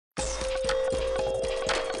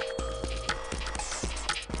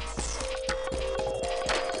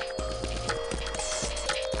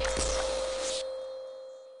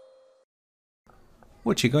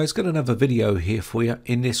What you guys, got another video here for you.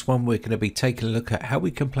 In this one we're going to be taking a look at how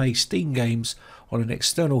we can play Steam games on an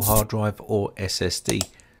external hard drive or SSD.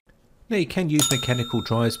 Now you can use mechanical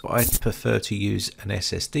drives, but I prefer to use an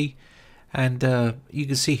SSD. And you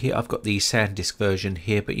can see here I've got the SanDisk version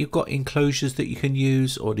here, but you've got enclosures that you can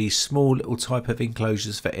use, or these small little type of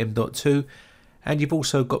enclosures for M.2. And you've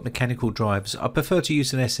also got mechanical drives. I prefer to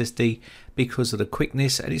use an SSD because of the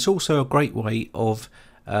quickness, and it's also a great way of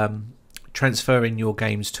transferring your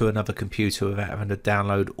games to another computer without having to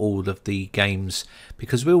download all of the games,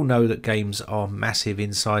 because we all know that games are massive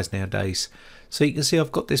in size nowadays. So you can see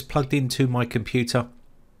I've got this plugged into my computer,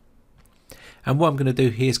 and what I'm going to do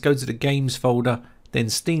here is go to the games folder, then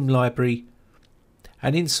Steam library,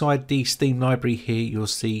 and inside the Steam library here you'll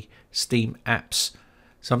see Steam apps.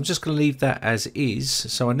 So I'm just going to leave that as is.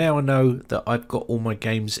 So now I know that I've got all my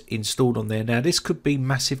games installed on there. Now this could be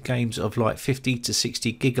massive games of like 50 to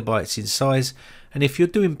 60 gigabytes in size. And if you're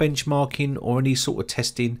doing benchmarking or any sort of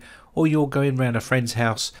testing, or you're going around a friend's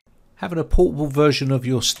house, having a portable version of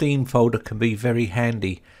your Steam folder can be very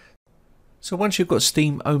handy. So once you've got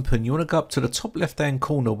Steam open, you want to go up to the top left hand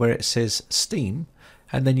corner where it says Steam.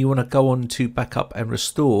 And then you want to go on to backup and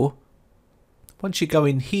restore. Once you go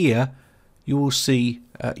in here, you will see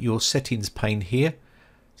your settings pane here.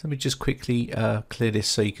 So let me just quickly clear this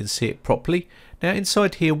so you can see it properly. Now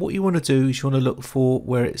inside here, what you want to do is you want to look for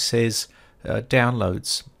where it says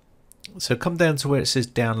downloads. So come down to where it says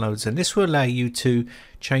downloads, and this will allow you to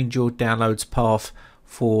change your downloads path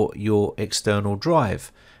for your external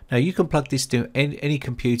drive. Now you can plug this to any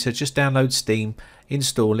computer, just download Steam,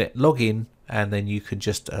 install it, log in, and then you can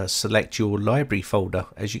just select your library folder,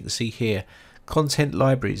 as you can see here, content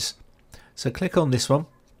libraries. So click on this one,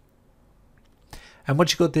 and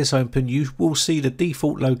once you've got this open, you will see the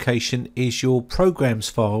default location is your programs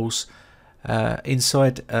files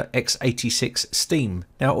inside x86 Steam.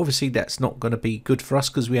 Now obviously that's not going to be good for us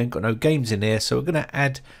because we ain't got no games in there, so we're going to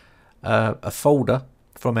add a folder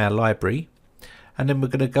from our library, and then we're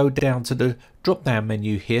going to go down to the drop down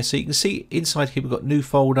menu here. So you can see inside here we've got new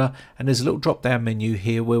folder, and there's a little drop down menu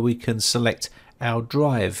here where we can select our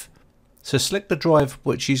drive. So select the drive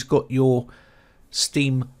which has got your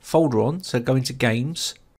Steam folder on, so go into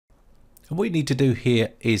games, and what you need to do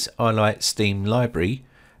here is highlight Steam library.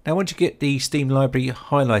 Now once you get the Steam library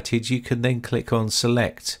highlighted, you can then click on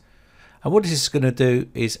select, and what this is going to do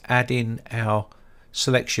is add in our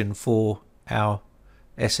selection for our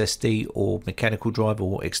SSD or mechanical drive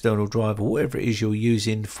or external drive or whatever it is you're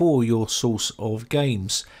using for your source of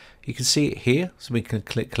games. You can see it here, so we can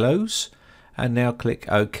click close and now click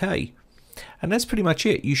OK. And that's pretty much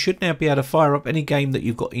it. You should now be able to fire up any game that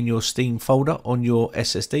you've got in your Steam folder on your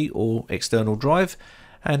SSD or external drive,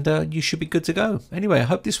 and you should be good to go. Anyway, I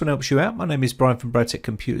hope this one helps you out. My name is Brian from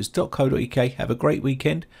bradtechcomputers.co.uk. Have a great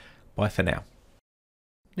weekend. Bye for now.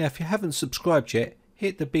 Now if you haven't subscribed yet,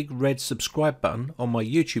 hit the big red subscribe button on my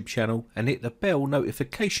YouTube channel and hit the bell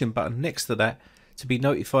notification button next to that to be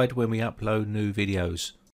notified when we upload new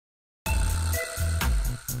videos.